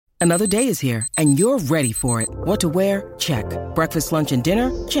Another day is here, and you're ready for it. What to wear? Check. Breakfast, lunch, and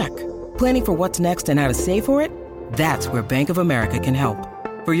dinner? Check. Planning for what's next and how to save for it? That's where Bank of America can help.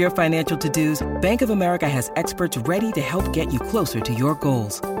 For your financial to-dos, Bank of America has experts ready to help get you closer to your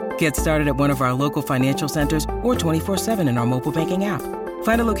goals. Get started at one of our local financial centers or 24/7 in our mobile banking app.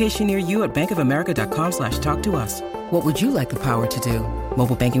 Find a location near you at bankofamerica.com/talktous. What would you like the power to do?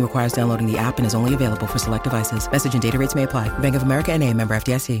 Mobile banking requires downloading the app and is only available for select devices. Message and data rates may apply. Bank of America N.A., member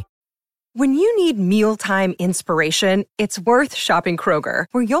FDIC. When you need mealtime inspiration, it's worth shopping Kroger,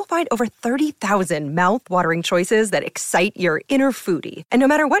 where you'll find over 30,000 mouth-watering choices that excite your inner foodie. And no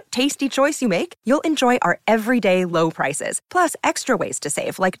matter what tasty choice you make, you'll enjoy our everyday low prices, plus extra ways to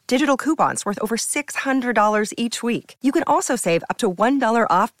save, like digital coupons worth over $600 each week. You can also save up to $1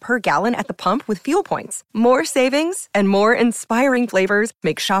 off per gallon at the pump with fuel points. More savings and more inspiring flavors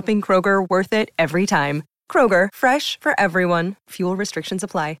make shopping Kroger worth it every time. Kroger, fresh for everyone. Fuel restrictions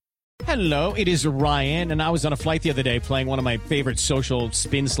apply. Hello, it is Ryan, and I was on a flight the other day playing one of my favorite social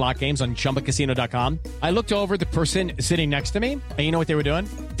spin slot games on ChumbaCasino.com. I looked over at the person sitting next to me, and you know what they were doing?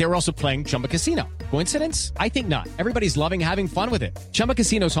 They were also playing Chumba Casino. Coincidence? I think not. Everybody's loving having fun with it. Chumba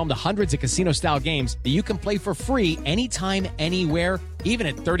Casino is home to hundreds of casino-style games that you can play for free anytime, anywhere, even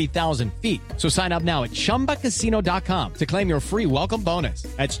at 30,000 feet. So sign up now at ChumbaCasino.com to claim your free welcome bonus.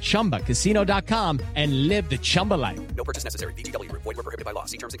 That's ChumbaCasino.com and live the Chumba life. No purchase necessary. VGW. Void where prohibited by law.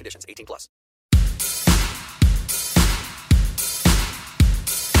 See terms and conditions. 18+.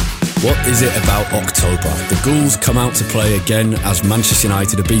 What is it about October? The Ghouls come out to play again as Manchester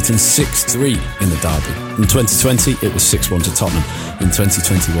United are beaten 6-3 in the derby. In 2020, it was 6-1 to Tottenham. In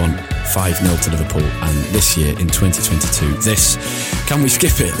 2021, 5-0 to Liverpool. And this year, in 2022, can we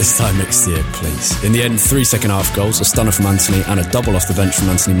skip it this time next year, please? In the end, 3 second-half goals, a stunner from Antony and a double off the bench from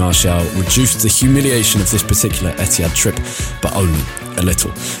Anthony Martial reduced the humiliation of this particular Etihad trip, but only a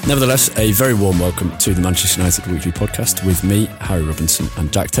little. Nevertheless, a very warm welcome to the Manchester United Weekly Podcast with me, Harry Robinson,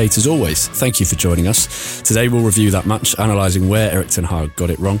 and Jack Tate. As always, thank you for joining us. Today we'll review that match, analysing where Erik ten Hag got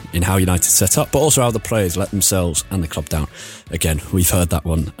it wrong in how United set up, but also how the players let themselves and the club down. Again, we've heard that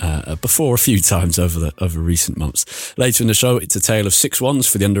one before a few times over recent months. Later in the show, it's a tale of 6-1s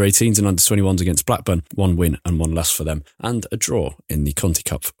for the under-18s and under-21s against Blackburn, 1 win and 1 loss for them, and a draw in the Conti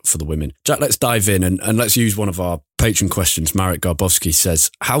Cup for the women. Jack, let's dive in and let's use one of our patron questions. Marek Garbowski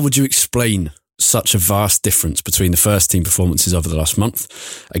says, how would you explain such a vast difference between the first team performances over the last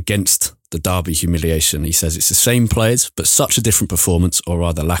month against the derby humiliation? He says it's the same players, but such a different performance, or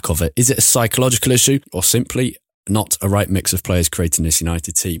rather lack of it. Is it a psychological issue or simply not a right mix of players creating this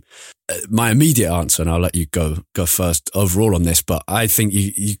United team? My immediate answer, and I'll let you go first overall on this, but I think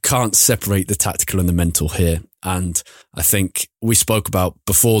you can't separate the tactical and the mental here. And I think we spoke about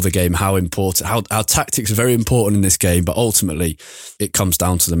before the game how tactics are very important in this game, but ultimately it comes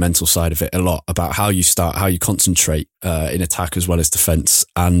down to the mental side of it a lot, about how you start, how you concentrate in attack as well as defence.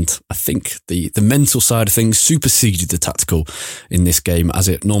 And I think the mental side of things superseded the tactical in this game, as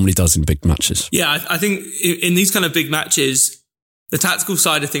it normally does in big matches. Yeah, I think in these kind of big matches, the tactical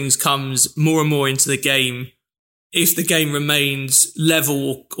side of things comes more and more into the game if the game remains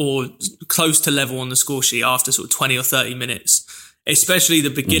level or close to level on the score sheet after sort of 20 or 30 minutes, especially the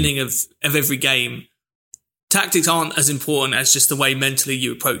beginning of every game. Tactics aren't as important as just the way mentally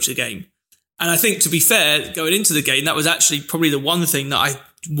you approach the game. And I think, to be fair, going into the game, that was actually probably the one thing that I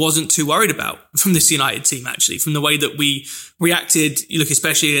wasn't too worried about from this United team, actually, from the way that we reacted. You look,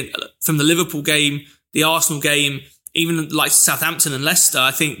 especially from the Liverpool game, the Arsenal game, even like Southampton and Leicester.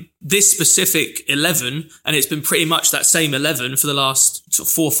 I think this specific 11, and it's been pretty much that same 11 for the last sort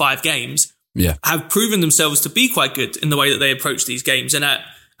of 4 or 5 games, have proven themselves to be quite good in the way that they approach these games, and at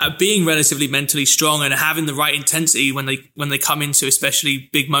being relatively mentally strong and having the right intensity when they come into especially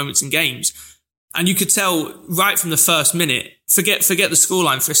big moments in games. And you could tell right from the first minute, forget the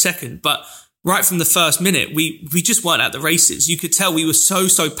scoreline for a second, but right from the first minute, we just weren't at the races. You could tell we were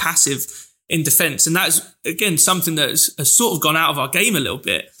so passive in defence. And that's, again, something that has sort of gone out of our game a little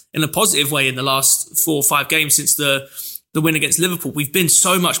bit in a positive way in the last 4 or 5 games since the win against Liverpool. We've been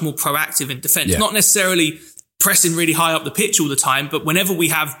so much more proactive in defence, not necessarily pressing really high up the pitch all the time, but whenever we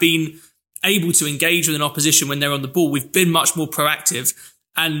have been able to engage with an opposition when they're on the ball, we've been much more proactive.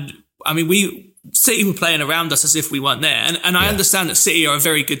 And I mean, City were playing around us as if we weren't there. And I understand that City are a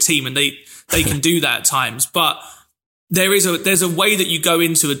very good team and they can do that at times, but there's a way that you go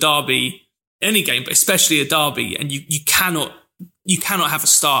into a derby, any game, but especially a derby, and you cannot have a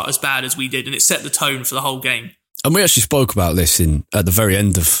start as bad as we did, and it set the tone for the whole game. And we actually spoke about this at the very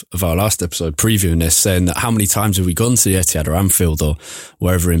end of our last episode, previewing this, saying that how many times have we gone to the Etihad or Anfield or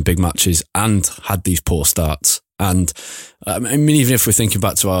wherever in big matches and had these poor starts, And I mean, even if we're thinking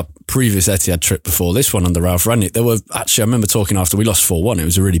back to our previous Etihad trip before this one under Ralph Rangnick, I remember talking after we lost 4-1, it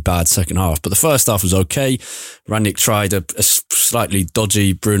was a really bad second half, but the first half was okay. Rangnick tried a slightly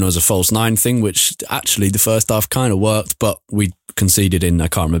dodgy Bruno's a false 9 thing, which actually the first half kind of worked, but we conceded in, I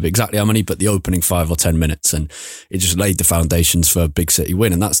can't remember exactly how many, but the opening 5 or 10 minutes, and it just laid the foundations for a big City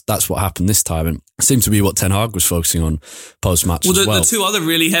win. And that's what happened this time. And it seemed to be what Ten Hag was focusing on post-match as well. The two other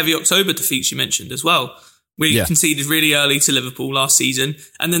really heavy October defeats you mentioned as well. We conceded really early to Liverpool last season.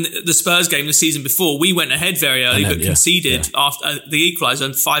 And then the Spurs game the season before, we went ahead very early, but conceded after the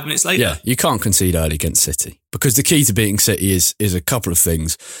equaliser 5 minutes later. Yeah, you can't concede early against City, because the key to beating City is a couple of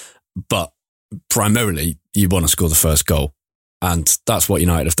things. But primarily, you want to score the first goal. And that's what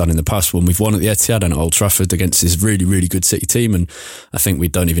United have done in the past when we've won at the Etihad and at Old Trafford against this really, really good City team. And I think we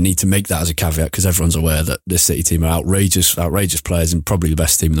don't even need to make that as a caveat, because everyone's aware that this City team are outrageous players and probably the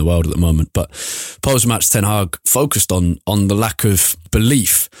best team in the world at the moment. But post-match, Ten Hag focused on the lack of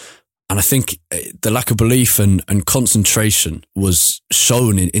belief. And I think the lack of belief and concentration was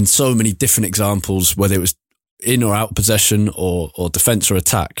shown in so many different examples, whether it was in or out possession or defence or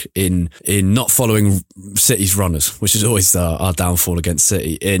attack, in not following City's runners, which is always our downfall against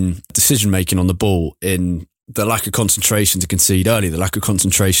City, in decision making on the ball, in the lack of concentration to concede early, the lack of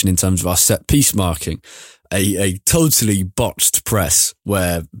concentration in terms of our set piece marking, a totally botched press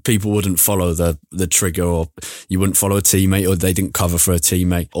where people wouldn't follow the trigger, or you wouldn't follow a teammate, or they didn't cover for a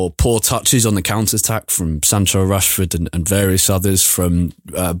teammate, or poor touches on the counter-attack from Sancho, Rashford and various others, from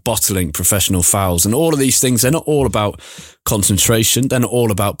bottling professional fouls. And all of these things, they're not all about concentration, they're not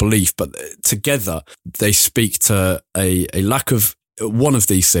all about belief, but together they speak to a lack of one of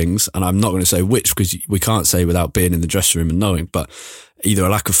these things, and I'm not going to say which, because we can't say without being in the dressing room and knowing, but either a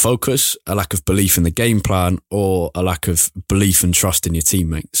lack of focus, a lack of belief in the game plan, or a lack of belief and trust in your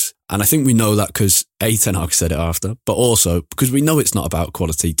teammates. And I think we know that because Ten Hag said it after, but also because we know it's not about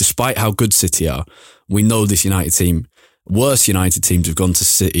quality. Despite how good City are, we know this United team, worse United teams have gone to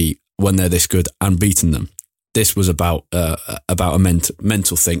City when they're this good and beaten them. This was about a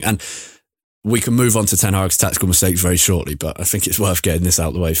mental thing. And we can move on to Ten Hag's tactical mistakes very shortly, but I think it's worth getting this out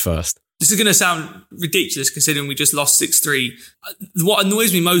of the way first. This is going to sound ridiculous considering we just lost 6-3. What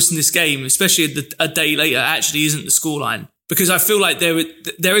annoys me most in this game, especially a day later, actually isn't the scoreline. Because I feel like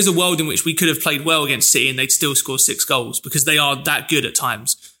there is a world in which we could have played well against City and they'd still score 6 goals, because they are that good at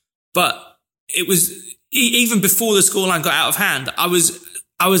times. But it was, even before the scoreline got out of hand, I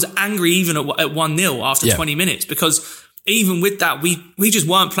was angry even at 1-0 after 20 minutes, because even with that, we just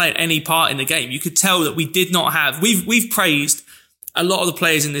weren't playing any part in the game. You could tell that we did not have, we've praised a lot of the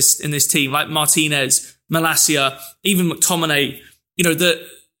players in this team, like Martinez, Malacia, even McTominay, that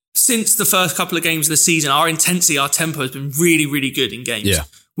since the first couple of games of the season, our intensity, our tempo has been really, really good in games. Yeah.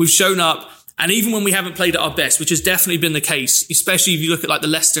 We've shown up, and even when we haven't played at our best, which has definitely been the case, especially if you look at like the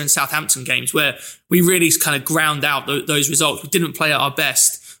Leicester and Southampton games, where we really kind of ground out those results. We didn't play at our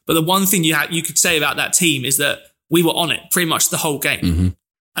best. But the one thing you could say about that team is that we were on it pretty much the whole game. Mm-hmm.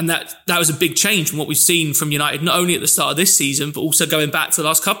 And that was a big change from what we've seen from United, not only at the start of this season, but also going back to the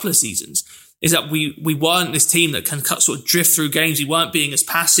last couple of seasons, is that we weren't this team that can sort of drift through games. We weren't being as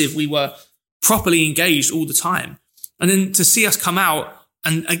passive. We were properly engaged all the time. And then to see us come out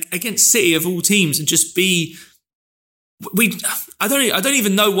and against City of all teams and just be, I don't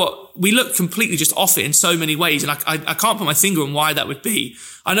even know what, we look completely just off it in so many ways. And I can't put my finger on why that would be.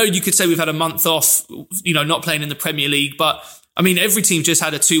 I know you could say we've had a month off, not playing in the Premier League, but I mean, every team just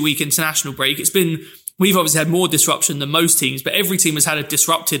had a 2-week international break. We've obviously had more disruption than most teams, but every team has had a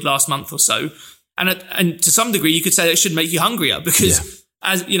disrupted last month or so. And to some degree, you could say it should make you hungrier, because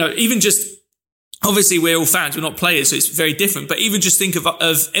even just, obviously we're all fans, we're not players, so it's very different. But even just think of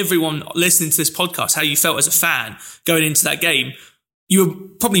everyone listening to this podcast, how you felt as a fan going into that game. You were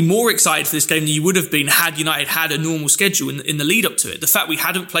probably more excited for this game than you would have been had United had a normal schedule in the lead up to it. The fact we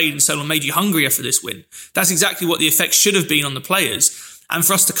hadn't played in so long made you hungrier for this win. That's exactly what the effect should have been on the players. And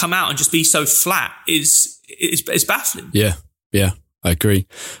for us to come out and just be so flat is baffling. Yeah, I agree.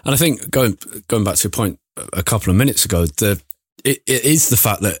 And I think going back to a point a couple of minutes ago, it is the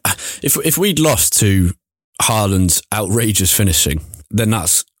fact that if we'd lost to Haaland's outrageous finishing, then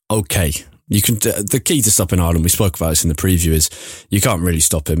that's okay. The key to stopping Haaland, we spoke about this in the preview, is you can't really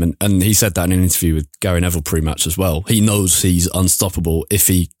stop him. And he said that in an interview with Gary Neville pre-match as well. He knows he's unstoppable if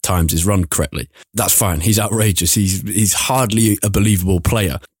he times his run correctly. That's fine. He's outrageous. He's hardly a believable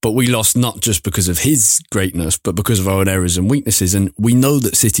player. But we lost not just because of his greatness, but because of our own errors and weaknesses. And we know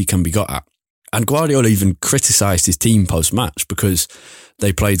that City can be got at. And Guardiola even criticised his team post-match because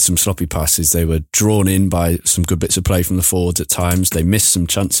they played some sloppy passes. They were drawn in by some good bits of play from the forwards at times. They missed some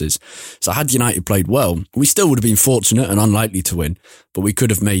chances. So had United played well, we still would have been fortunate and unlikely to win, but we could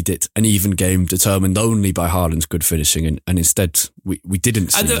have made it an even game determined only by Haaland's good finishing. And instead, we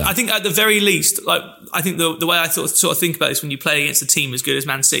didn't see that. I think at the very least, I think the way I sort of think about this when you play against a team as good as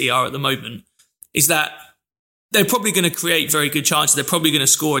Man City are at the moment is that they're probably going to create very good chances. They're probably going to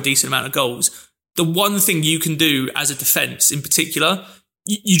score a decent amount of goals. The one thing you can do as a defence in particular,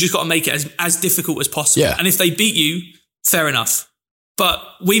 you just got to make it as difficult as possible. Yeah. And if they beat you, fair enough. But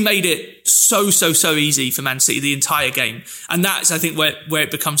we made it so easy for Man City the entire game. And that's, I think, where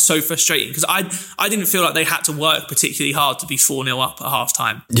it becomes so frustrating. Because I didn't feel like they had to work particularly hard to be 4-0 up at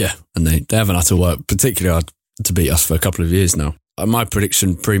half-time. Yeah, and they haven't had to work particularly hard to beat us for a couple of years now. My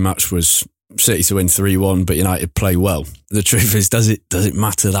prediction pre-match was City to win 3-1, but United play well. The truth is, does it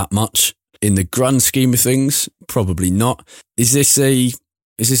matter that much? In the grand scheme of things, probably not. Is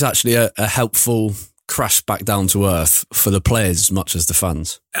this actually a helpful crash back down to earth for the players as much as the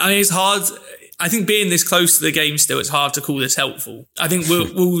fans? I mean, it's hard. I think being this close to the game still, it's hard to call this helpful. I think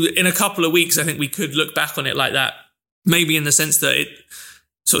we'll in a couple of weeks, I think we could look back on it like that. Maybe in the sense that it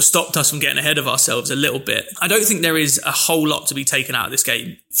sort of stopped us from getting ahead of ourselves a little bit. I don't think there is a whole lot to be taken out of this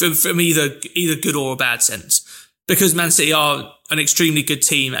game from either good or a bad sense, because Man City are an extremely good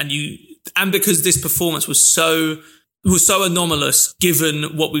team, and because this performance was so anomalous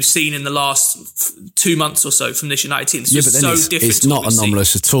given what we've seen in the last 2 months or so from this United team. It's not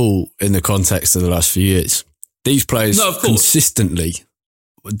anomalous at all in the context of the last few years. These players consistently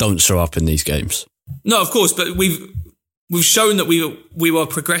don't show up in these games. No, of course, but we've shown that we were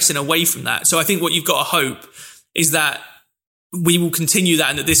progressing away from that. So I think what you've got to hope is that we will continue that,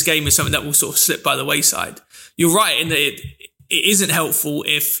 and that this game is something that will sort of slip by the wayside. You're right in that it isn't helpful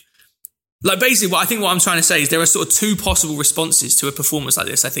if, like, basically what I'm trying to say is there are sort of two possible responses to a performance like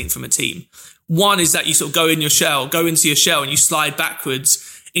this, I think, from a team. One is that you sort of go into your shell and you slide backwards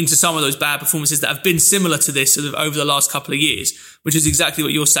into some of those bad performances that have been similar to this sort of over the last couple of years, which is exactly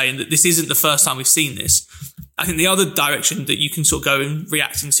what you're saying, that this isn't the first time we've seen this. I think the other direction that you can sort of go in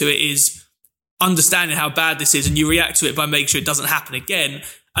reacting to it is understanding how bad this is, and you react to it by making sure it doesn't happen again.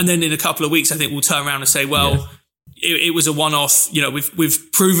 And then in a couple of weeks, I think we'll turn around and say, well, it was a one-off. You know,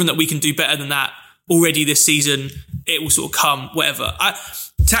 we've proven that we can do better than that already this season. It will sort of come, whatever.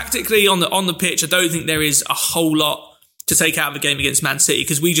 Tactically on the pitch, I don't think there is a whole lot to take out of a game against Man City,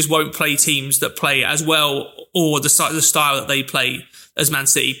 because we just won't play teams that play as well or the style that they play as Man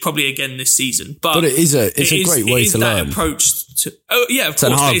City probably again this season. But it's a great way to learn. Approach to, of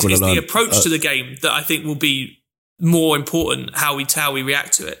course, it's the approach to the game that I think will be more important, how we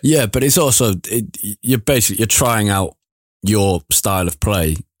react to it. Yeah, but it's also you're trying out your style of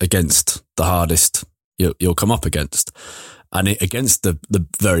play against the hardest you'll come up against. And against the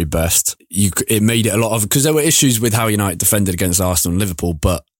very best, it made it a lot of, because there were issues with how United defended against Arsenal and Liverpool,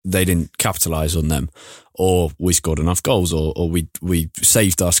 but they didn't capitalise on them, or we scored enough goals, or we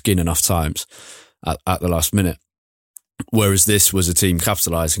saved our skin enough times at the last minute. Whereas this was a team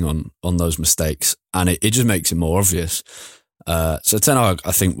capitalising on those mistakes, and it just makes it more obvious. So Ten Hag,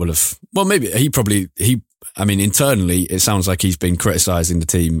 I think, will have, well, maybe internally, it sounds like he's been criticising the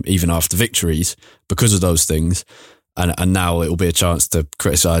team even after victories because of those things. And now it will be a chance to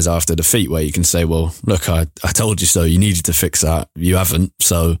criticise after defeat, where you can say, well, look, I told you so. You needed to fix that. You haven't.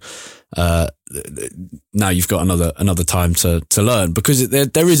 So now you've got another time to learn, because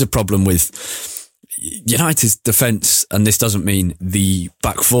there is a problem with United's defence, and this doesn't mean the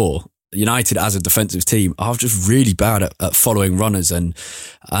back four. United as a defensive team are just really bad at following runners, and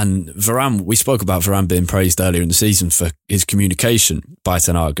Varane, we spoke about Varane being praised earlier in the season for his communication by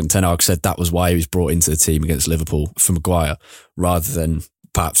Ten Hag, and Ten Hag said that was why he was brought into the team against Liverpool for Maguire, rather than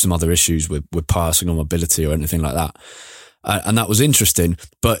perhaps some other issues with passing or mobility or anything like that. And that was interesting,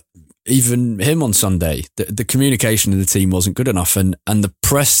 but even him on Sunday, the communication in the team wasn't good enough, and the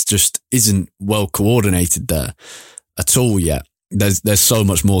press just isn't well coordinated there at all yet. There's so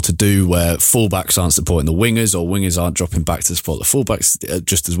much more to do, where fullbacks aren't supporting the wingers, or wingers aren't dropping back to support the fullbacks,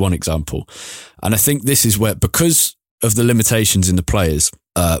 just as one example. And I think this is where, because of the limitations in the players,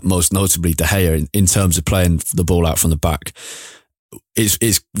 most notably De Gea in terms of playing the ball out from the back,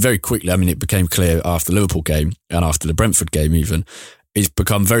 it's very quickly, I mean, it became clear after the Liverpool game and after the Brentford game even, it's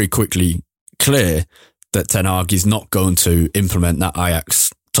become very quickly clear that Ten Hag is not going to implement that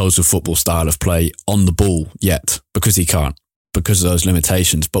Ajax total football style of play on the ball yet, because he can't, because of those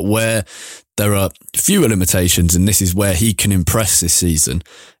limitations. But where there are fewer limitations, and this is where he can impress this season,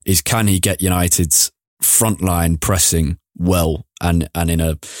 is can he get United's front line pressing well and in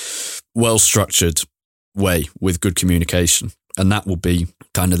a well-structured way with good communication. And that will be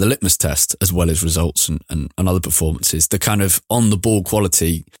kind of the litmus test, as well as results and other performances. The kind of on-the-ball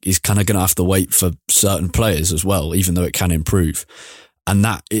quality is kind of going to have to wait for certain players as well, even though it can improve. And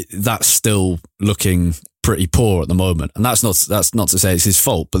that's still looking pretty poor at the moment. And that's not to say it's his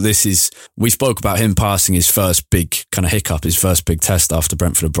fault, but we spoke about him passing his first big kind of hiccup, his first big test after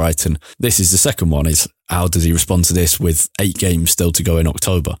Brentford and Brighton. This is the second one, is how does he respond to this with 8 games still to go in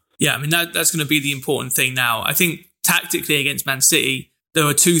October? Yeah, I mean, that's going to be the important thing now. I think tactically against Man City, there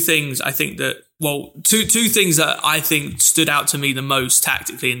were two things I think that I think stood out to me the most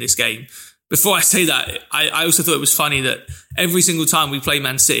tactically in this game. Before I say that, I also thought it was funny that every single time we play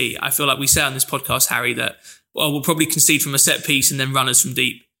Man City, I feel like we say on this podcast, Harry, that, we'll probably concede from a set piece and then runners from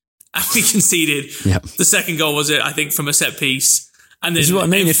deep. And we conceded. Yep. The second goal was I think, from a set piece. And then, this is what I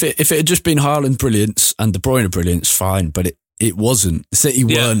mean. If it had just been Haaland brilliance and De Bruyne brilliance, fine. But it wasn't. City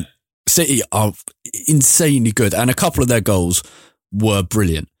weren't. City are insanely good. And a couple of their goals were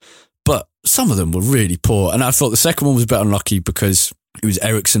brilliant. But some of them were really poor. And I thought the second one was a bit unlucky because it was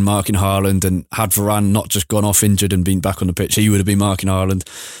Eriksen marking Haaland, and had Varane not just gone off injured and been back on the pitch, he would have been marking Haaland.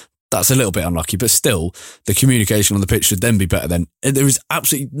 That's a little bit unlucky, but still, the communication on the pitch should then be better then. There is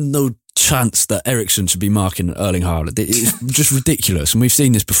absolutely no chance that Eriksen should be marking Erling Haaland. It's just ridiculous. And we've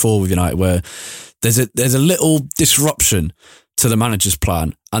seen this before with United, where there's a little disruption to the manager's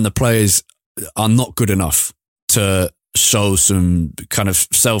plan and the players are not good enough to show some kind of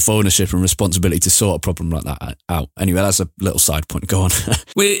self-ownership and responsibility to sort a problem like that out. Anyway, that's a little side point. Go on.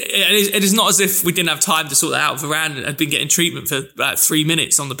 It is not as if we didn't have time to sort that out. Varane had been getting treatment for about 3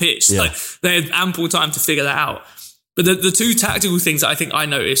 minutes on the pitch. Yeah. Like, they had ample time to figure that out. But the two tactical things that I think I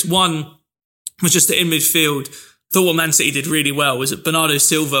noticed, one was just that in midfield, thought what Man City did really well was that Bernardo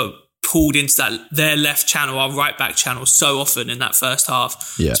Silva pulled into their left channel, our right back channel, so often in that first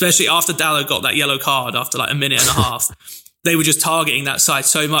half. Yeah. Especially after Dalot got that yellow card after like a minute and a half. They were just targeting that side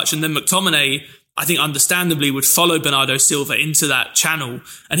so much. And then McTominay, I think understandably, would follow Bernardo Silva into that channel.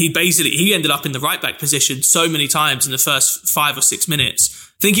 And he ended up in the right back position so many times in the first 5 or 6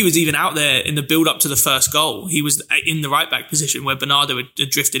 minutes. I think he was even out there in the build up to the first goal. He was in the right back position where Bernardo had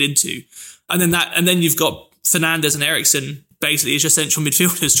drifted into. And then you've got Fernandes and Eriksen basically as your central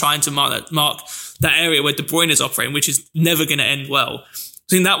midfielders trying to mark that area where De Bruyne is operating, which is never going to end well. I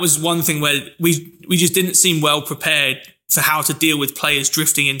think that was one thing where we just didn't seem well prepared for how to deal with players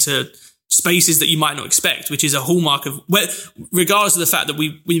drifting into spaces that you might not expect, which is a hallmark of, regardless of the fact that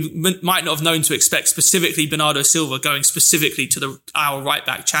we might not have known to expect specifically Bernardo Silva going specifically to our right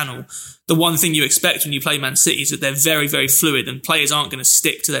back channel. The one thing you expect when you play Man City is that they're very, very fluid and players aren't going to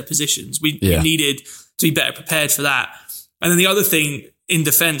stick to their positions. We needed to be better prepared for that. And then the other thing in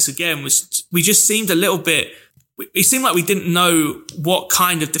defence, again, was we just seemed a little bit, it seemed like we didn't know what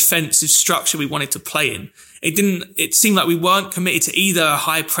kind of defensive structure we wanted to play in. It seemed like we weren't committed to either a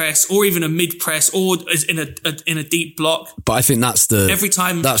high press or even a mid press or in a deep block. But I think that's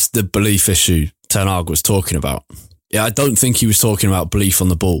the belief issue Ten Hag was talking about. Yeah, I don't think he was talking about belief on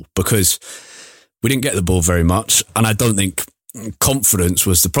the ball, because we didn't get the ball very much. And I don't think confidence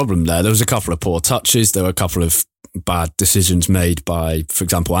was the problem there. There was a couple of poor touches. There were a couple of bad decisions made by, for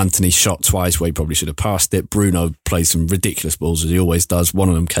example, Anthony shot twice where he probably should have passed it. Bruno played some ridiculous balls, as he always does. One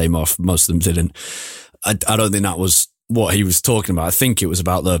of them came off, most of them didn't. I don't think that was what he was talking about. I think it was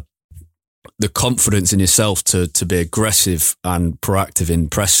about the confidence in yourself to be aggressive and proactive in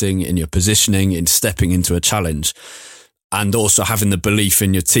pressing, in your positioning, in stepping into a challenge, and also having the belief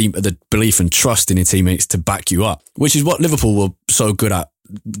in your team, the belief and trust in your teammates to back you up, which is what Liverpool were so good at,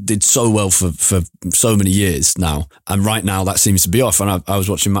 did so well for so many years now. And right now that seems to be off. And I was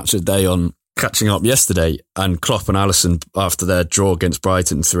watching Match of the Day on catching up yesterday, and Klopp and Alisson, after their draw against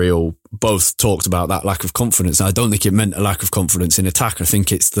Brighton 3-3, both talked about that lack of confidence. And I don't think it meant a lack of confidence in attack. I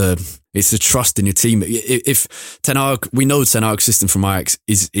think it's the trust in your team. If Ten Hag, we know Ten Hag's system from Ajax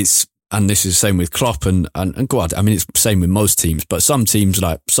is and this is the same with Klopp and God, I mean, it's the same with most teams, but some teams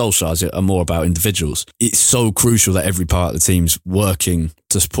like Solskjaer's are more about individuals. It's so crucial that every part of the team's working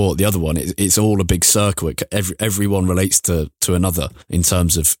to support the other one. It's all a big circle. Everyone relates to another in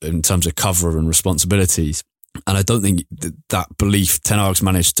terms of cover and responsibilities. And I don't think that belief, Ten Hag's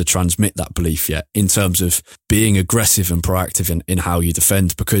managed to transmit that belief yet in terms of being aggressive and proactive in how you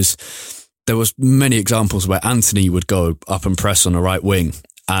defend, because there was many examples where Anthony would go up and press on the right wing,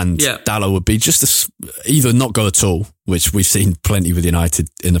 and Dalot would be just either not go at all, which we've seen plenty with United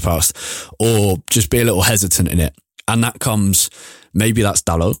in the past, or just be a little hesitant in it. And that comes, maybe that's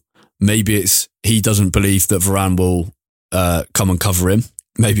Dalot, maybe it's he doesn't believe that Varane will come and cover him,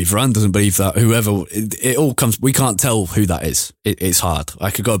 maybe Varane doesn't believe that. Whoever, it all comes, we can't tell who that is. It's hard. I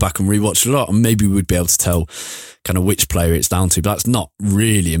could go back and rewatch a lot and maybe we'd be able to tell kind of which player it's down to, but that's not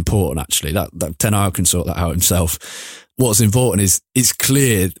really important actually. That Ten Hag can sort that out himself. What's important is it's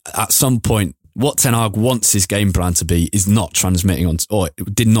clear at some point what Ten Hag wants his game plan to be is not transmitting on, or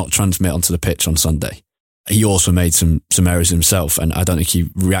it did not transmit onto the pitch on Sunday. He also made some errors himself, and I don't think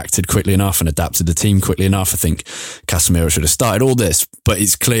he reacted quickly enough and adapted the team quickly enough. I think Casemiro should have started all this, but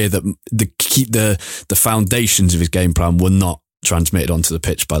it's clear that the foundations of his game plan were not transmitted onto the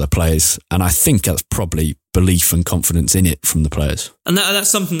pitch by the players, and I think that's probably belief and confidence in it from the players. And that's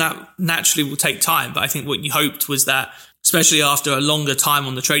something that naturally will take time, but I think what you hoped was that, especially after a longer time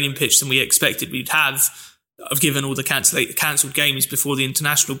on the training pitch than we expected we'd have, given all the cancelled games before the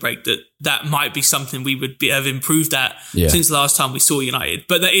international break, that might be something we would have improved at since the last time we saw United.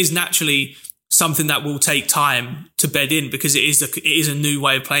 But that is naturally something that will take time to bed in, because it is a new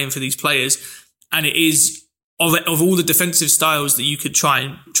way of playing for these players, and it is of all the defensive styles that you could try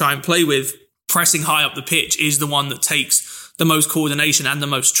and play with, pressing high up the pitch is the one that takes the most coordination and the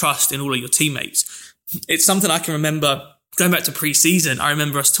most trust in all of your teammates. It's something I can remember going back to pre-season. I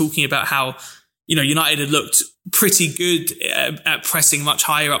remember us talking about how, United had looked pretty good at pressing much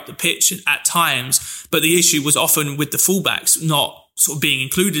higher up the pitch at times, but the issue was often with the fullbacks not sort of being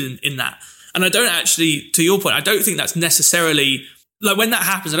included in that. And I don't actually, to your point, I don't think that's necessarily, like when that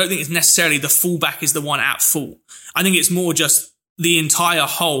happens, I don't think it's necessarily the fullback is the one at fault. I think it's more just the entire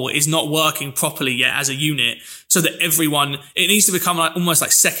whole is not working properly yet as a unit, so that everyone, it needs to become almost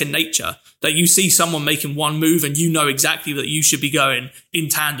like second nature, that you see someone making one move and you know exactly that you should be going in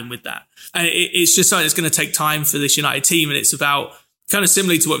tandem with that. And it's just something that's going to take time for this United team. And it's about kind of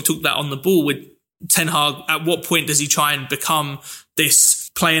similarly to what we talked about on the ball with Ten Hag. At what point does he try and become this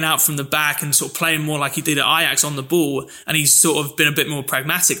playing out from the back and sort of playing more like he did at Ajax on the ball? And he's sort of been a bit more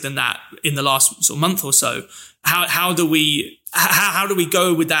pragmatic than that in the last sort of month or so. How do we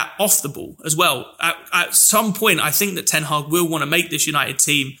go with that off the ball as well? At some point, I think that Ten Hag will want to make this United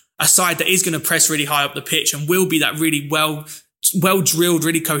team a side that is going to press really high up the pitch and will be that really well drilled,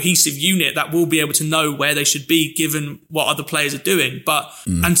 really cohesive unit that will be able to know where they should be given what other players are doing. But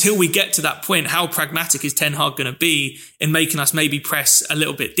until we get to that point, how pragmatic is Ten Hag going to be in making us maybe press a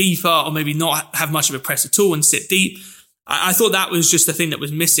little bit deeper, or maybe not have much of a press at all and sit deep? I thought that was just the thing that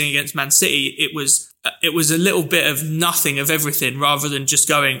was missing against Man City. It was a little bit of nothing of everything rather than just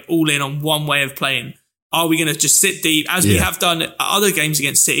going all in on one way of playing. Are we going to just sit deep as we have done at other games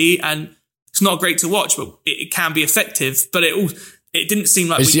against City? And it's not great to watch, but it can be effective. But it didn't seem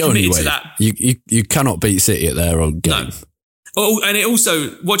like we committed to that. You cannot beat City at their own game. No. Oh, and it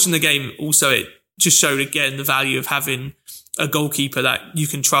also, watching the game, it just showed again the value of having a goalkeeper that you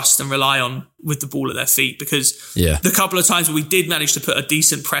can trust and rely on with the ball at their feet, because the couple of times where we did manage to put a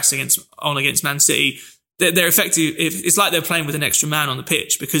decent press against Man City, they're effective. It's like they're playing with an extra man on the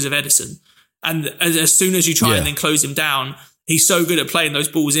pitch because of Ederson. And as soon as you try and then close him down, he's so good at playing those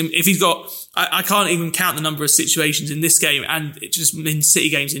balls. If he's got, I can't even count the number of situations in this game and just in City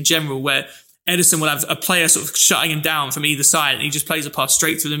games in general where Ederson will have a player sort of shutting him down from either side and he just plays a pass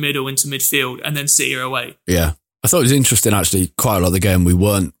straight through the middle into midfield and then City are away. Yeah. I thought it was interesting actually, quite a lot of the game we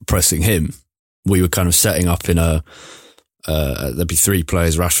weren't pressing him. We were kind of setting up in there'd be three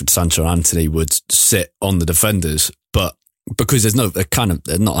players, Rashford, Sancho and Antony would sit on the defenders, but because there's not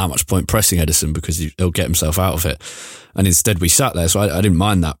that much point pressing Ederson because he'll get himself out of it. And instead we sat there, so I didn't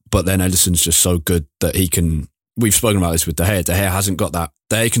mind that. But then Ederson's just so good that he can, we've spoken about this with De Gea. De Gea hasn't got that.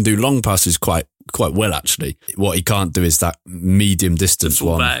 De Gea can do long passes quite well actually. What he can't do is that medium distance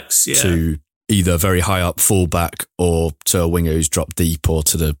one to either very high up fullback or to a winger who's dropped deep or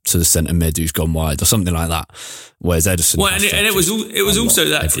to the centre mid who's gone wide or something like that. Whereas Ederson, it was also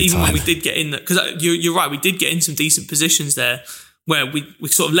that even when we did get in, because you're right, we did get in some decent positions there where we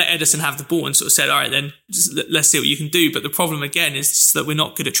sort of let Ederson have the ball and sort of said, all right, then let's see what you can do. But the problem again is just that we're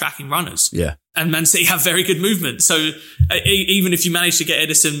not good at tracking runners. Yeah. And Man City have very good movement. So even if you manage to get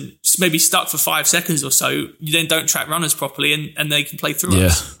Ederson maybe stuck for 5 seconds or so, you then don't track runners properly and they can play through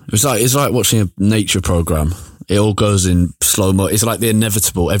us. It's like watching a nature program. It all goes in slow-mo. It's like the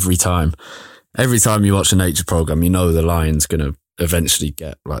inevitable every time. Every time you watch a nature program, you know the lion's going to eventually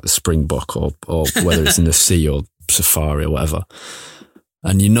get like the springbok or whether it's in the sea or safari or whatever.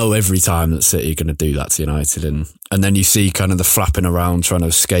 And you know every time that City are going to do that to United. And then you see kind of the flapping around trying to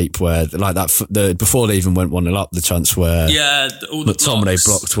escape where, like that, before they even went 1-0 up, the chance where McTominay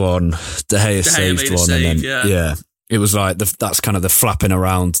blocked one, De Gea saved one. And then, It was like that's kind of the flapping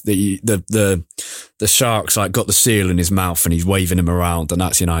around. The Sharks like got the seal in his mouth and he's waving him around, and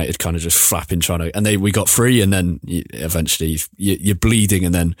that's United kind of just flapping trying to. And we got free, and then eventually you're bleeding,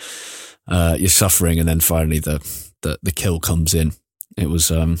 and then you're suffering, and then finally the kill comes in. It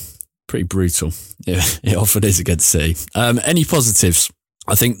was pretty brutal. It often is against City. Any positives?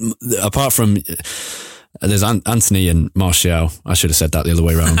 I think apart from. There's Anthony and Martial. I should have said that the other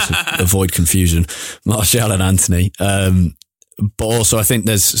way around to avoid confusion. Martial and Anthony. But also I think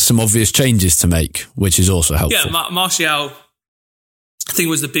there's some obvious changes to make, which is also helpful. Yeah, Martial, I think,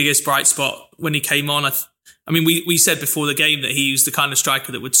 was the biggest bright spot when he came on. I mean, we said before the game that he was the kind of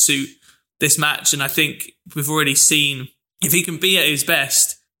striker that would suit this match. And I think we've already seen if he can be at his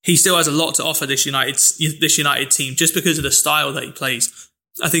best, he still has a lot to offer this United team just because of the style that he plays.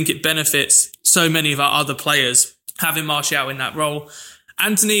 I think it benefits so many of our other players having Martial in that role.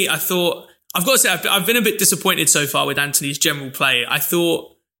 Anthony, I've got to say, I've been a bit disappointed so far with Anthony's general play. I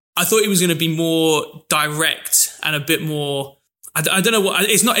thought he was going to be more direct and a bit more. I don't know what.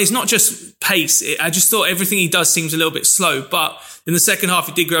 It's not just pace. I just thought everything he does seems a little bit slow. But in the second half,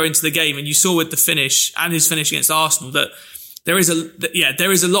 he did grow into the game, and you saw with the finish and his finish against Arsenal that. There is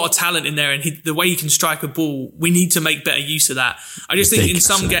a lot of talent in there, and the way he can strike a ball, we need to make better use of that. I just think in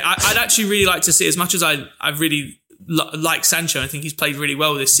some games, I'd actually really like to see, as much as I really like Sancho, I think he's played really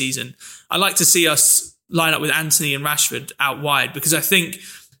well this season. I'd like to see us line up with Anthony and Rashford out wide, because I think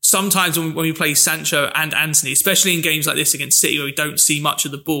sometimes when we play Sancho and Anthony, especially in games like this against City where we don't see much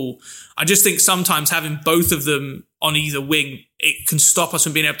of the ball, I just think sometimes having both of them on either wing, it can stop us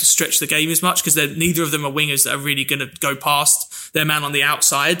from being able to stretch the game as much, because neither of them are wingers that are really going to go past their man on the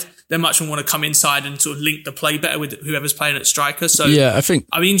outside. They much more want to come inside and sort of link the play better with whoever's playing at striker. So yeah,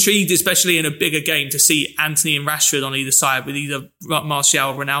 I'm intrigued, especially in a bigger game, to see Anthony and Rashford on either side with either Martial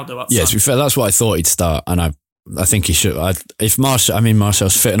or Ronaldo up front. Yeah, to be fair, that's what I thought he'd start, and I think he should.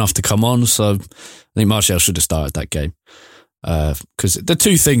 Martial's fit enough to come on, so I think Martial should have started that game. Because the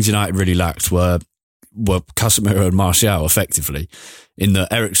two things United really lacked were Casemiro and Martial, effectively, in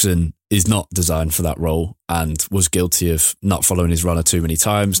that Eriksen is not designed for that role and was guilty of not following his runner too many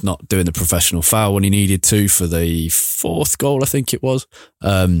times, not doing the professional foul when he needed to for the fourth goal, I think it was.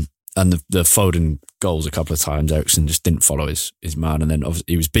 And the Foden goals a couple of times, Eriksen just didn't follow his man, and then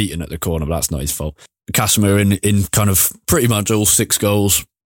obviously he was beaten at the corner, but that's not his fault. Casemiro in kind of pretty much all 6 goals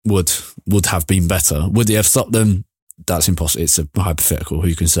would have been better. Would he have stopped them? That's impossible. It's a hypothetical,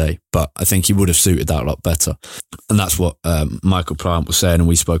 who can say? But I think he would have suited that a lot better. And that's what Michael Plant was saying, and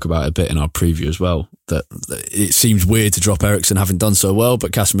we spoke about it a bit in our preview as well, that it seems weird to drop Eriksen having done so well,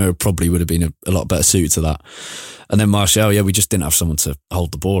 but Casemiro probably would have been a lot better suited to that. And then Martial, we just didn't have someone to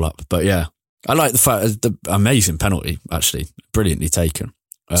hold the ball up. But yeah, I like the fact, the amazing penalty, actually, brilliantly taken.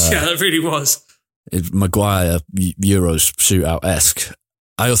 Yeah, that really was. Maguire Euros shootout-esque.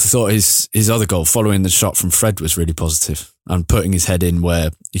 I also thought his other goal, following the shot from Fred, was really positive, and putting his head in where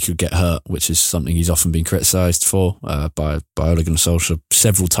he could get hurt, which is something he's often been criticised for by Ole Gunnar Solskjaer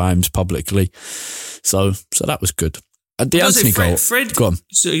several times publicly. So that was good. The Anthony goal. Fred, go on.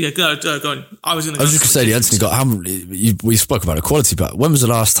 So yeah, go on. I was just going to say the Anthony goal. We spoke about equality, but when was the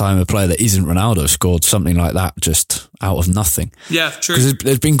last time a player that isn't Ronaldo scored something like that just out of nothing? Yeah, true. Because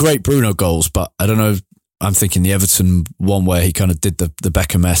there's been great Bruno goals, but I don't know. I'm thinking the Everton one where he kind of did the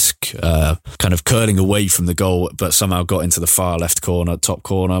Beckham-esque kind of curling away from the goal, but somehow got into the far left corner, top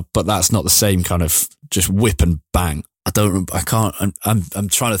corner. But that's not the same kind of just whip and bang. I'm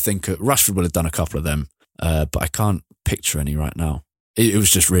trying to think. Rashford would have done a couple of them, but I can't picture any right now. It was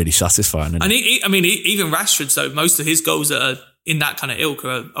just really satisfying. And even Rashford's, though, most of his goals that are in that kind of ilk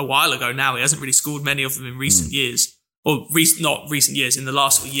are a while ago now. He hasn't really scored many of them in recent years. Or not recent years, in the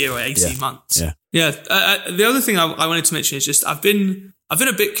last year or 18 months. Yeah. The other thing I wanted to mention is just I've been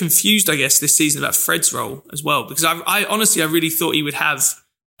a bit confused, I guess, this season about Fred's role as well, because I honestly really thought he would have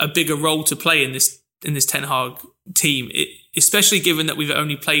a bigger role to play in this Ten Hag team, especially given that we've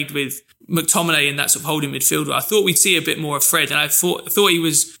only played with McTominay in that sort of holding midfielder. I thought we'd see a bit more of Fred, and I thought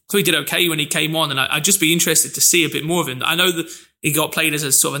he did okay when he came on, and I'd just be interested to see a bit more of him. I know that he got played as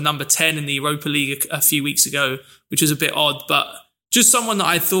a sort of a number 10 in the Europa League a few weeks ago, which was a bit odd, but just someone that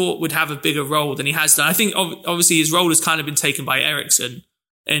I thought would have a bigger role than he has done. I think obviously his role has kind of been taken by Eriksen,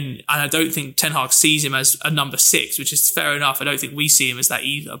 and I don't think Ten Hag sees him as a number 6, which is fair enough. I don't think we see him as that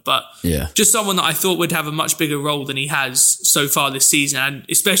either, but just someone that I thought would have a much bigger role than he has so far this season, and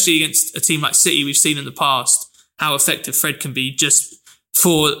especially against a team like City, we've seen in the past how effective Fred can be, just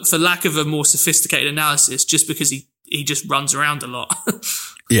for lack of a more sophisticated analysis, just because he just runs around a lot.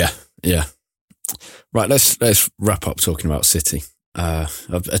 Yeah. Right, let's wrap up talking about City. a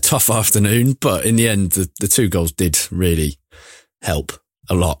tough afternoon, but in the end, the 2 goals did really help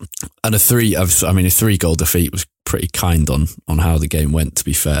a lot. And a 3-goal defeat was pretty kind on how the game went, to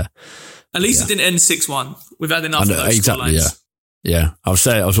be fair. At least it didn't end 6-1. We've had enough of those exactly, scorelines. Yeah. I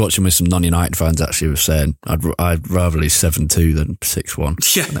was watching with some non-United fans actually who were saying I'd rather lose 7-2 than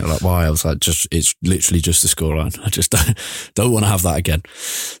 6-1. Yeah. And they were like, why? I was like, it's literally just a scoreline. I just don't want to have that again.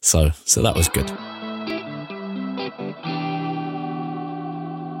 So that was good.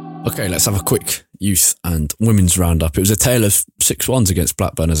 Okay, let's have a quick youth and women's roundup. It was a tale of 6-1s against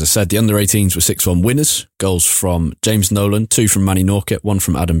Blackburn, as I said. The under-18s were 6-1 winners. Goals from James Nolan, 2 from Manny Norkett, 1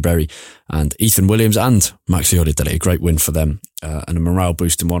 from Adam Berry and Ethan Williams, and Maxi Odedele. A great win for them and a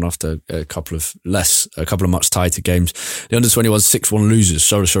morale-boosting one after a couple of much tighter games. The under-21s 6-1 losers.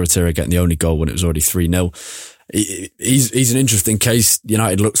 Sora Soratira getting the only goal when it was already 3-0. He's an interesting case.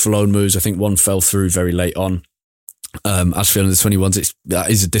 United looked for loan moves. I think one fell through very late on. As for the 21s, that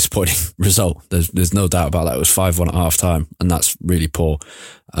is a disappointing result. There's no doubt about that. It was 5-1 at half time, and that's really poor.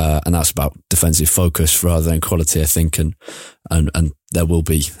 And that's about defensive focus rather than quality, I think. And there will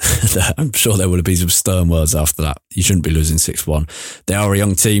be, I'm sure there will be some stern words after that. You shouldn't be losing 6-1. They are a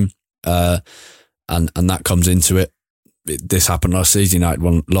young team, and that comes into it. This happened last season. United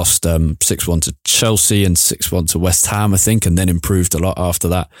lost 6-1 to Chelsea and 6-1 to West Ham, I think, and then improved a lot after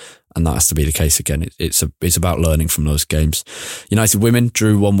that. And that has to be the case again. It's about learning from those games. United women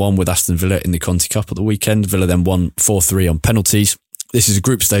drew 1-1 with Aston Villa in the Conti Cup at the weekend. Villa then won 4-3 on penalties. This is a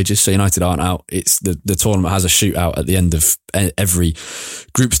group stages, so United aren't out. It's the tournament has a shootout at the end of every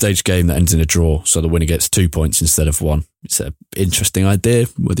group stage game that ends in a draw. So the winner gets 2 points instead of 1. It's an interesting idea,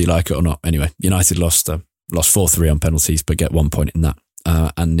 whether you like it or not. Anyway, United lost 4-3 on penalties, but get 1 point in that.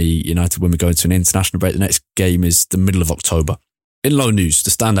 And the United women go into an international break. The next game is the middle of October. In low news,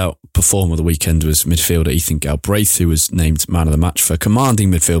 the standout performer of the weekend was midfielder Ethan Galbraith, who was named man of the match for a commanding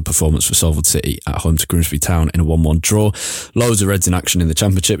midfield performance for Salford City at home to Grimsby Town in a 1-1 draw. Loads of Reds in action in the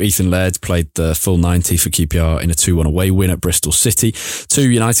Championship. Ethan Laird played the full 90 for QPR in a 2-1 away win at Bristol City. 2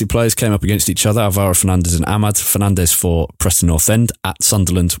 United players came up against each other, Alvaro Fernandez and Ahmad. Fernandez for Preston North End at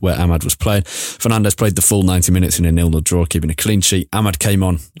Sunderland, where Ahmad was playing. Fernandez played the full 90 minutes in a 0-0 draw, keeping a clean sheet. Ahmad came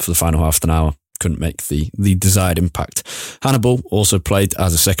on for the final half an hour. Couldn't make the desired impact. Hannibal also played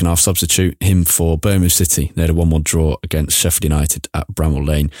as a second half substitute, him for Birmingham City. They had a 1-1 draw against Sheffield United at Bramall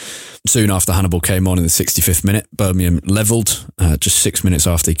Lane. Soon after Hannibal came on in the 65th minute, Birmingham levelled just 6 minutes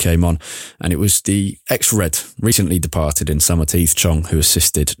after he came on, and it was the ex-Red, recently departed in Summerteeth Chong, who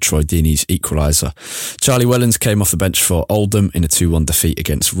assisted Troy Deeney's equaliser. Charlie Wellens came off the bench for Oldham in a 2-1 defeat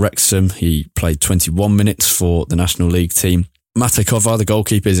against Wrexham. He played 21 minutes for the National League team. Mate Kovar, the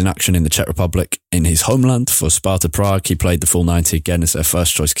goalkeeper, is in action in the Czech Republic in his homeland for Sparta Prague. He played the full 90 again as their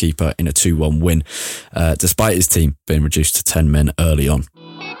first choice keeper in a 2-1 win, despite his team being reduced to 10 men early on.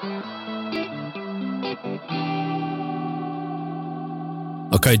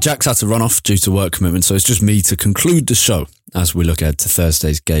 Okay, Jack's had to run off due to work commitments, so it's just me to conclude the show as we look ahead to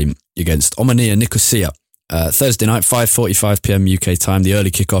Thursday's game against Omonia Nicosia. Thursday night, 5:45pm UK time, the early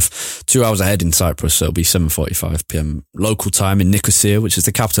kickoff, 2 hours ahead in Cyprus, so it'll be 7:45pm local time in Nicosia, which is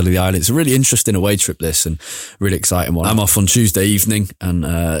the capital of the island. It's a really interesting away trip, this, and really exciting one. I'm off on Tuesday evening,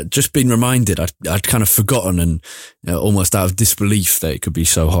 and just been reminded, I'd kind of forgotten and almost out of disbelief that it could be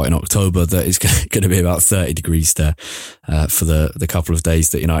so hot in October that it's going to be about 30 degrees there for the couple of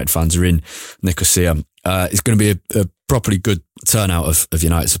days that United fans are in Nicosia. It's going to be a properly good turnout of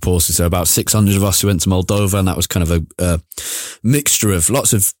United supporters. So about 600 of us who went to Moldova, and that was kind of a mixture of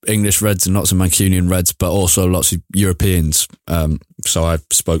lots of English Reds and lots of Mancunian Reds, but also lots of Europeans. So I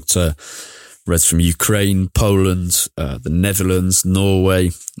spoke to Reds from Ukraine, Poland, the Netherlands,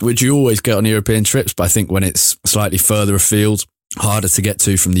 Norway, which you always get on European trips, but I think when it's slightly further afield, harder to get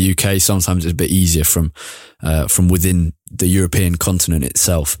to from the UK, sometimes it's a bit easier from within the European continent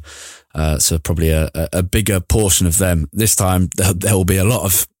itself. So probably a bigger portion of them. This time there will be a lot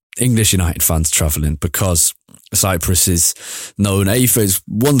of English United fans travelling because Cyprus is known for its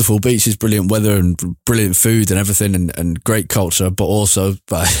wonderful beaches, brilliant weather and brilliant food and everything and great culture, but also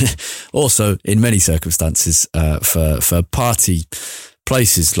in many circumstances for party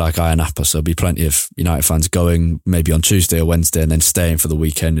places like Ayia Napa. So there'll be plenty of United fans going maybe on Tuesday or Wednesday and then staying for the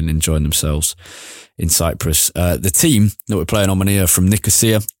weekend and enjoying themselves in Cyprus. The team that we're playing Omonia from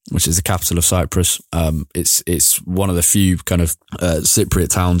Nicosia, which is the capital of Cyprus. It's one of the few kind of Cypriot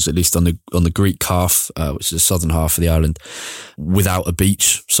towns, at least on the Greek half, which is the southern half of the island, without a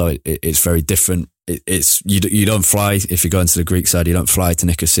beach. So it's very different. You don't fly if you're going to the Greek side. You don't fly to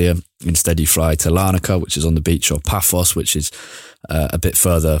Nicosia. Instead, you fly to Larnaca, which is on the beach, or Paphos, which is a bit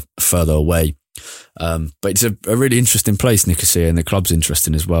further away. But it's a really interesting place, Nicosia, and the club's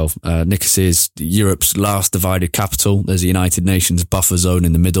interesting as well. Nicosia is Europe's last divided capital. There's a United Nations buffer zone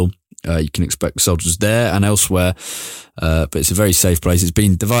in the middle. You can expect soldiers there and elsewhere, but it's a very safe place. It's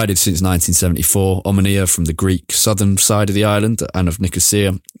been divided since 1974. Omonia from the Greek southern side of the island and of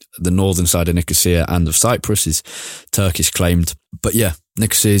Nicosia, the northern side of Nicosia and of Cyprus is Turkish claimed. But yeah,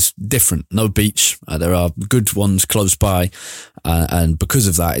 Nicosia is different. No beach. There are good ones close by. And because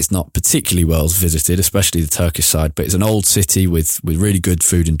of that, it's not particularly well visited, especially the Turkish side. But it's an old city with really good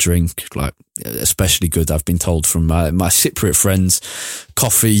food and drink, like especially good, I've been told from my Cypriot friends.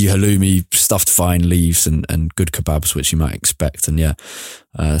 Coffee, halloumi, stuffed vine leaves and good kebabs, which you might expect. And yeah,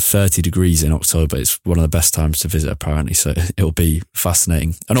 30 degrees in October. It's one of the best times to visit, apparently. So it'll be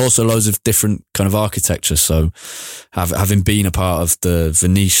fascinating. And also loads of different kind of architecture. So having been a part of the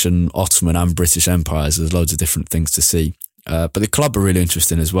Venetian, Ottoman and British empires, there's loads of different things to see. But the club are really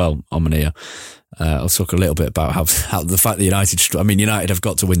interesting as well, Omonia. I'll talk a little bit about how the fact that United have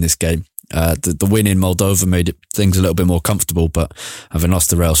got to win this game. The win in Moldova made things a little bit more comfortable, but having lost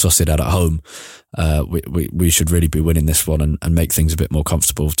to Real Sociedad at home, we should really be winning this one and make things a bit more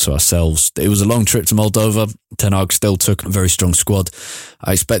comfortable to ourselves. It was a long trip to Moldova. Ten Hag still took a very strong squad.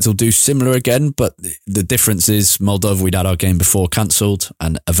 I expect he'll do similar again, but the difference is Moldova, we'd had our game before cancelled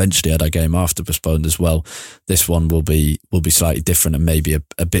and eventually had our game after postponed as well. This one will be slightly different and maybe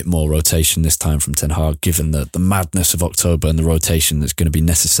a bit more rotation this time from Ten Hag, given the madness of October and the rotation that's going to be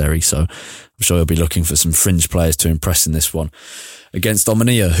necessary. So I'm sure he'll be looking for some fringe players to impress in this one against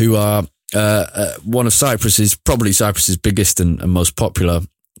Omonia, who are one of probably Cyprus's biggest and most popular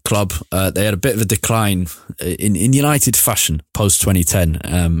club. They had a bit of a decline in United fashion post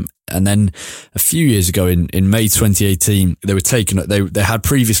 2010. And then a few years ago in May 2018, they had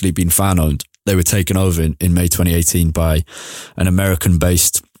previously been fan owned. They were taken over in May 2018 by an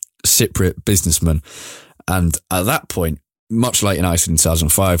American-based Cypriot businessman. And at that point, much like United in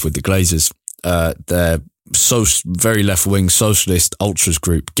 2005 with the Glazers, their very left-wing socialist ultras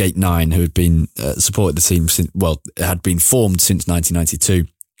group, Gate 9, who had been supported the team had been formed since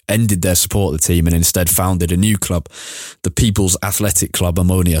 1992, ended their support of the team and instead founded a new club, the People's Athletic Club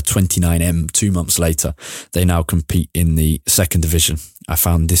Omonia 29M. 2 months later, they now compete in the second division. I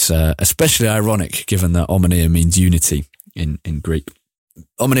found this especially ironic, given that Omonia means unity in Greek.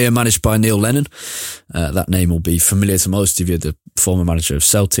 Omonia managed by Neil Lennon. That name will be familiar to most of you, the former manager of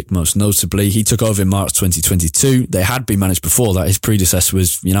Celtic, most notably. He took over in March 2022. They had been managed before that. His predecessor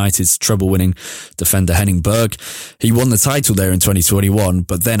was United's treble-winning defender Henning Berg. He won the title there in 2021,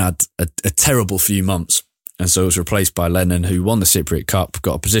 but then had a terrible few months. And so it was replaced by Lennon, who won the Cypriot Cup,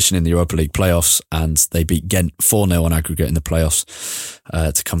 got a position in the Europa League playoffs, and they beat Ghent 4-0 on aggregate in the playoffs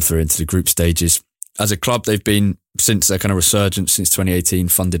to come through into the group stages. As a club, they've been, since their kind of resurgence since 2018,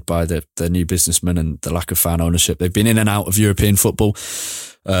 funded by the new businessman and the lack of fan ownership. They've been in and out of European football.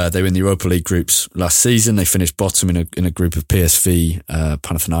 They were in the Europa League groups last season. They finished bottom in a group of PSV,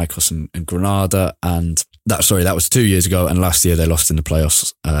 Panathinaikos and Granada. And that was 2 years ago. And last year they lost in the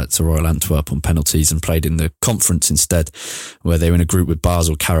playoffs to Royal Antwerp on penalties and played in the conference instead, where they were in a group with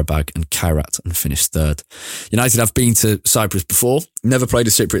Basel, Karabag and Kairat and finished third. United have been to Cyprus before, never played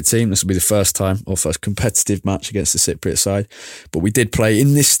a Cypriot team. This will be the first time or first competitive match against the Cypriot side. But we did play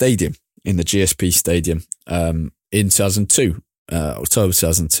in this stadium, in the GSP Stadium, in 2002. October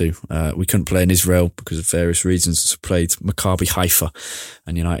 2002. We couldn't play in Israel because of various reasons. So played Maccabi Haifa,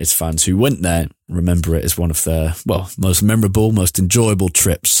 and United fans who went there remember it as one of their, most memorable, most enjoyable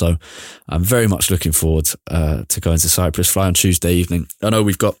trips. So I'm very much looking forward to going to Cyprus, fly on Tuesday evening. I know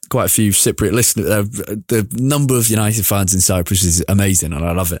we've got quite a few Cypriot listeners. The number of United fans in Cyprus is amazing and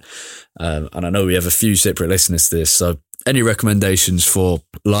I love it. And I know we have a few Cypriot listeners to this. So any recommendations for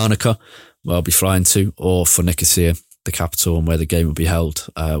Larnaca, where I'll be flying to, or for Nicosia, the capital and where the game will be held,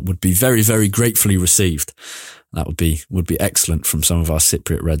 would be very, very gratefully received. That would be excellent from some of our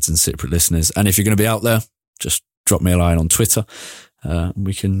Cypriot Reds and Cypriot listeners. And if you're going to be out there, just drop me a line on Twitter.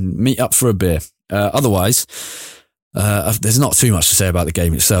 We can meet up for a beer. Otherwise, there's not too much to say about the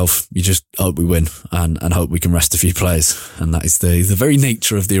game itself. You just hope we win and hope we can rest a few players. And that is the very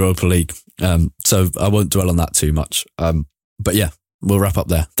nature of the Europa League. So I won't dwell on that too much. But yeah, we'll wrap up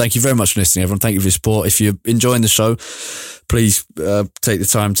there. Thank you very much for listening, everyone. Thank you for your support. If you're enjoying the show, please take the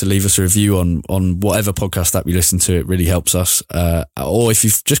time to leave us a review on whatever podcast app you listen to. It really helps us. Or if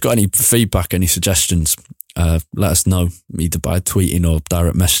you've just got any feedback, any suggestions, let us know, either by tweeting or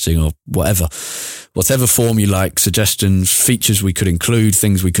direct messaging or whatever form you like. Suggestions, features we could include,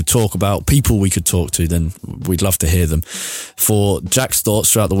 things we could talk about, people we could talk to, then we'd love to hear them. For Jack's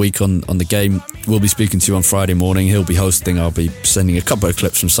thoughts throughout the week on the game, we'll be speaking to you on Friday morning. He'll be hosting. I'll be sending a couple of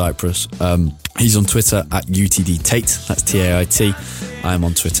clips from Cyprus. He's on Twitter at UTD Tate, that's TAIT. I am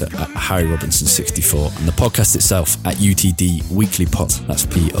on Twitter at Harry Robinson64, and the podcast itself at UTD Weekly Pod, that's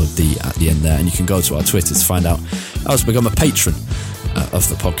POD at the end there. And you can go to our Twitter to find out how to become a patron of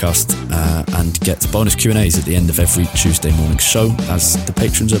the podcast and get bonus Q&As at the end of every Tuesday morning show, as the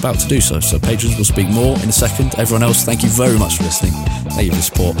patrons are about to do so. So patrons will speak more in a second. Everyone else, thank you very much for listening. Thank you for the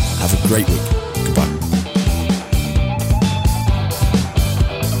support. Have a great week. Goodbye.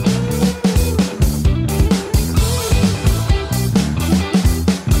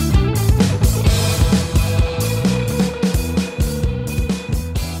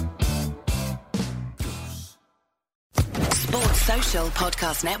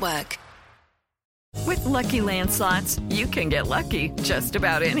 Podcast Network. With Lucky Land Slots, you can get lucky just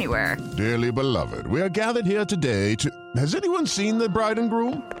about anywhere. Dearly beloved, we are gathered here today to... Has anyone seen the bride and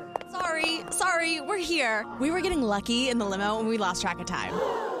groom? Sorry, we're here. We were getting lucky in the limo and we lost track of time.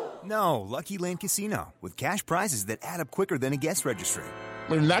 No, Lucky Land Casino, with cash prizes that add up quicker than a guest registry.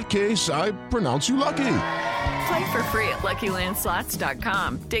 In that case, I pronounce you lucky. Play for free at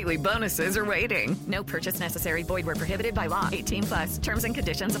LuckyLandSlots.com. Daily bonuses are waiting. No purchase necessary. Void where prohibited by law. 18+. Terms and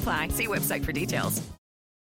conditions apply. See website for details.